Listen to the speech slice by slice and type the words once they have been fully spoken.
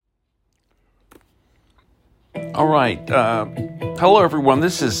All right. Hello, everyone.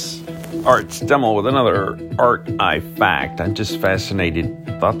 This is Art Stemmel with another Art Eye Fact. I'm just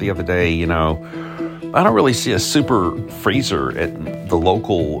fascinated. Thought the other day, I don't really see a super freezer at the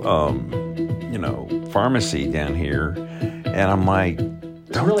local, pharmacy down here. And I'm like,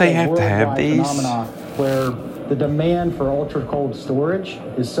 don't they have to have these? Phenomenon where the demand for ultra cold storage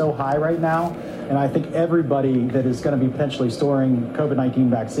is so high right now. And I think everybody that is going to be potentially storing COVID-19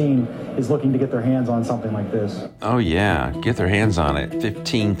 vaccine is looking to get their hands on something like this. Oh, yeah. Get their hands on it.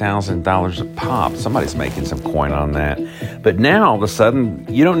 $15,000 a pop. Somebody's making some coin on that. But now, all of a sudden,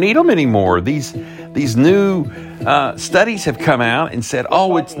 you don't need them anymore. These new studies have come out and said,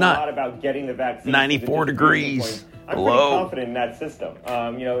 it's not a lot about getting the vaccine 94 degrees I'm below. pretty confident in that system.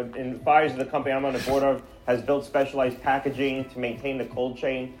 In Pfizer, the company I'm on the board of, has built specialized packaging to maintain the cold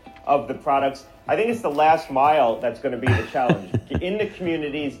chain of the products. I think it's the last mile that's going to be the challenge. In the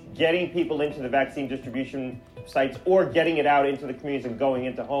communities, getting people into the vaccine distribution sites or getting it out into the communities and going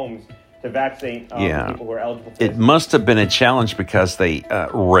into homes to vaccinate people who are eligible for it. Must have been a challenge because they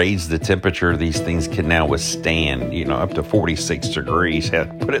raised the temperature these things can now withstand, up to 46 degrees.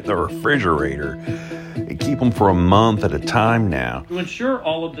 Had to put it in the refrigerator and keep them for a month at a time now. To ensure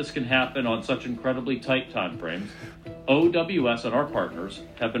all of this can happen on such incredibly tight time frames, OWS and our partners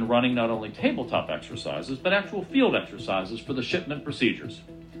have been running not only tabletop exercises, but actual field exercises for the shipment procedures.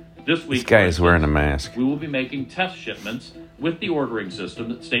 This week, this guy is wearing a mask. We will be making test shipments with the ordering system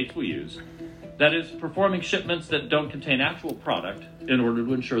that states will use. That is, performing shipments that don't contain actual product in order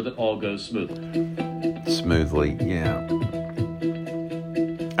to ensure that all goes smoothly. Smoothly, yeah.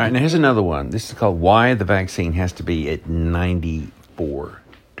 All right, now here's another one. This is called Why the Vaccine Has to Be at 94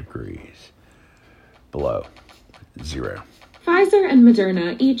 degrees below zero. Pfizer and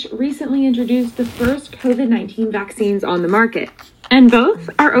Moderna each recently introduced the first COVID-19 vaccines on the market, and both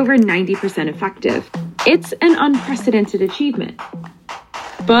are over 90% effective. It's an unprecedented achievement.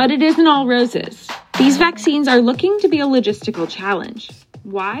 But it isn't all roses. These vaccines are looking to be a logistical challenge.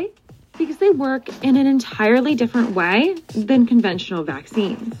 Why? Because they work in an entirely different way than conventional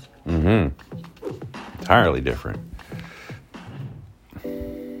vaccines. Entirely different.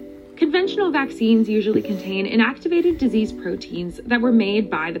 Conventional vaccines usually contain inactivated disease proteins that were made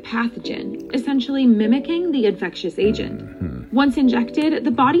by the pathogen, essentially mimicking the infectious agent. Once injected,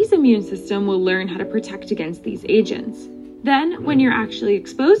 the body's immune system will learn how to protect against these agents. Then, when you're actually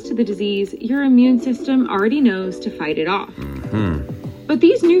exposed to the disease, your immune system already knows to fight it off. But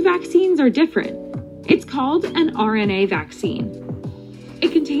these new vaccines are different. It's called an RNA vaccine.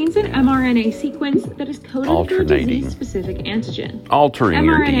 It contains an mRNA sequence that is coded for a disease-specific antigen. Altering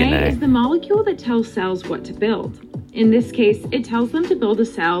your DNA. mRNA is the molecule that tells cells what to build. In this case, it tells them to build a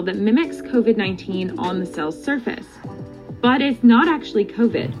cell that mimics COVID-19 on the cell's surface. But it's not actually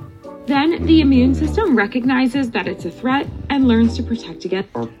COVID. Then the immune system recognizes that it's a threat and learns to protect against.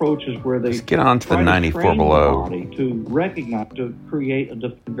 Our approach is where they Let's get on to the 94 below. The body to recognize, to create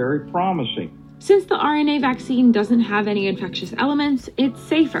very promising. Since the RNA vaccine doesn't have any infectious elements, it's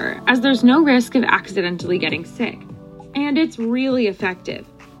safer, as there's no risk of accidentally getting sick. And it's really effective.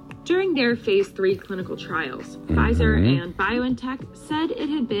 During their phase 3 clinical trials, Pfizer and BioNTech said it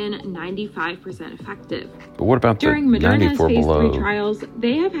had been 95% effective. But what about during the Moderna's 94 phase below? 3 trials,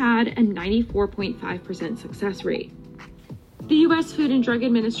 they have had a 94.5% success rate. The U.S. Food and Drug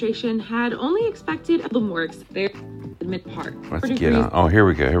Administration had only expected a little more there mid part. Let's get on. Oh, here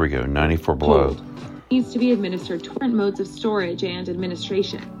we go. 94 below. Needs to be administered to different modes of storage and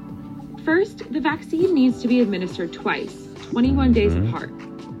administration. First, the vaccine needs to be administered twice, 21 days apart.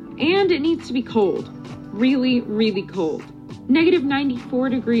 And it needs to be cold. Really, really cold. Negative 94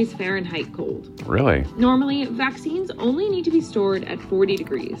 degrees Fahrenheit cold. Really? Normally, vaccines only need to be stored at 40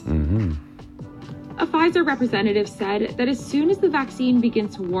 degrees. A Pfizer representative said that as soon as the vaccine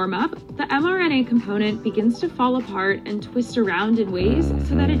begins to warm up, the mRNA component begins to fall apart and twist around in ways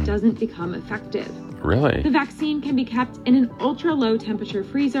so that it doesn't become effective. Really? The vaccine can be kept in an ultra-low temperature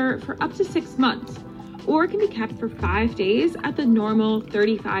freezer for up to 6 months, or it can be kept for 5 days at the normal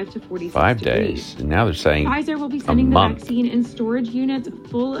 35 to 46 5 degrees. days. And now they're saying Pfizer will be sending the vaccine in storage units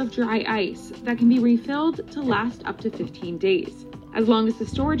full of dry ice that can be refilled to last up to 15 days, as long as the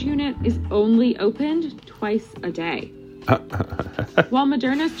storage unit is only opened twice a day. While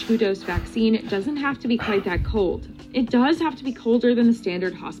Moderna's 2-dose vaccine doesn't have to be quite that cold, it does have to be colder than the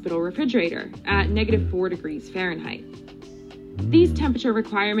standard hospital refrigerator at negative 4 degrees Fahrenheit. These temperature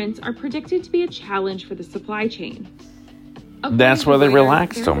requirements are predicted to be a challenge for the supply chain. That's why they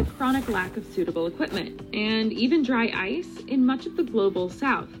relaxed them. There's a chronic lack of suitable equipment and even dry ice in much of the global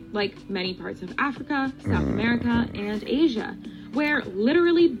south, like many parts of Africa, South America, and Asia, where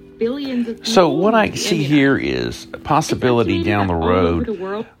literally billions of people... So what I see here is a possibility down the road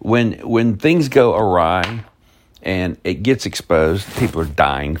when things go awry and it gets exposed, people are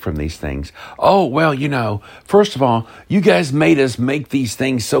dying from these things. Oh, well, first of all, you guys made us make these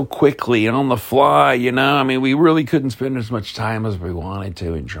things so quickly and on the fly, I mean, we really couldn't spend as much time as we wanted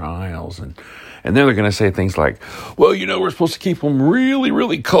to in trials. And then they're going to say things like, well, we're supposed to keep them really,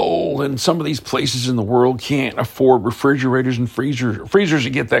 really cold. And some of these places in the world can't afford refrigerators and freezers to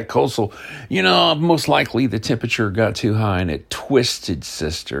get that cold. So, most likely the temperature got too high and it twisted,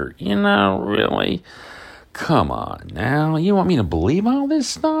 sister. Really? Come on now. You want me to believe all this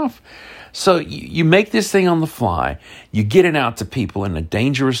stuff? So you make this thing on the fly. You get it out to people in a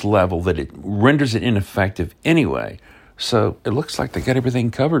dangerous level that it renders it ineffective anyway. So it looks like they got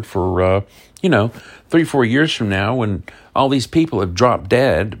everything covered for, 3-4 years from now when all these people have dropped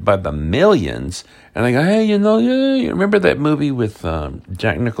dead by the millions. And they go, hey, you remember that movie with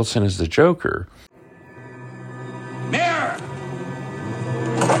Jack Nicholson as the Joker? Mayor!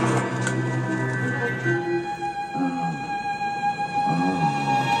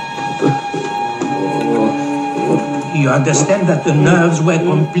 You understand that the nerves were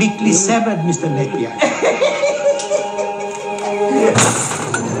completely severed, Mr. Napier.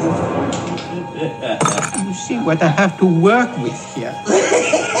 You see what I have to work with here.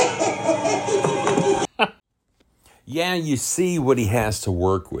 Yeah, you see what he has to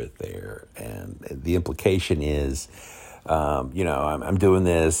work with there. And the implication is, I'm doing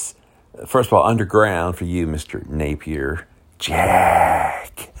this, first of all, underground for you, Mr. Napier.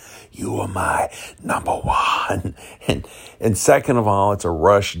 Jack, you are my number one. And second of all, it's a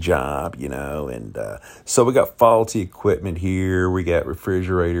rush job, and so we got faulty equipment here. We got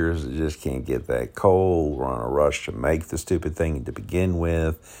refrigerators that just can't get that cold. We're on a rush to make the stupid thing to begin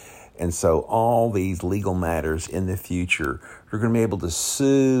with. And so all these legal matters in the future are going to be able to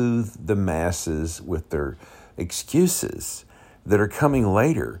soothe the masses with their excuses that are coming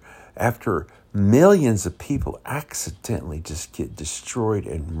later after millions of people accidentally just get destroyed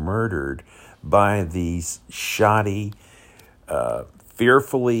and murdered by these shoddy,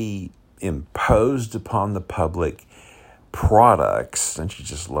 fearfully imposed upon the public products. Don't you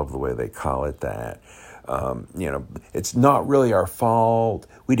just love the way they call it that? It's not really our fault.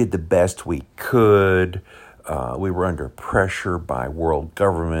 We did the best we could. We were under pressure by world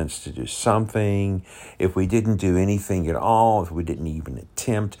governments to do something. If we didn't do anything at all, if we didn't even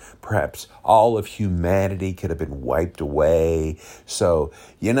attempt, perhaps all of humanity could have been wiped away. So,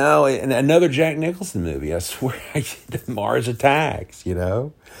 in another Jack Nicholson movie, I swear, Mars Attacks,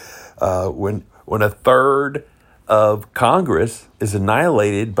 when a third of Congress is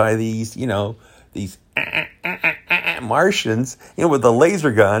annihilated by these Martians, with a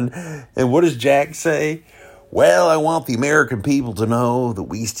laser gun. And what does Jack say? Well, I want the American people to know that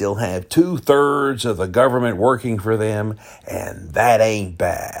we still have 2/3 of the government working for them, and that ain't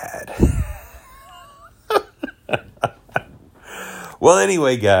bad. Well,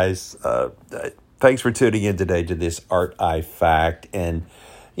 anyway, guys, thanks for tuning in today to this Art I Fact. And,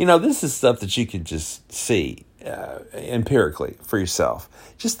 this is stuff that you can just see empirically for yourself.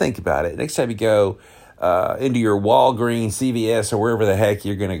 Just think about it. Next time you go into your Walgreens, CVS, or wherever the heck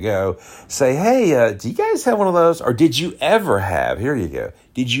you're going to go, say, hey, do you guys have one of those? Or did you ever have, here you go,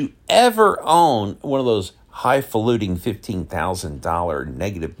 did you ever own one of those highfalutin $15,000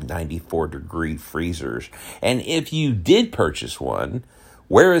 negative 94-degree freezers? And if you did purchase one,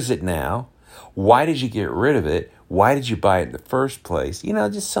 where is it now? Why did you get rid of it? Why did you buy it in the first place?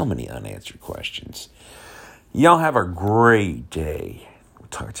 Just so many unanswered questions. Y'all have a great day. We'll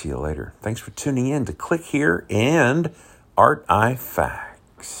talk to you later. Thanks for tuning in to Click Here and Art I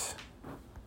Facts.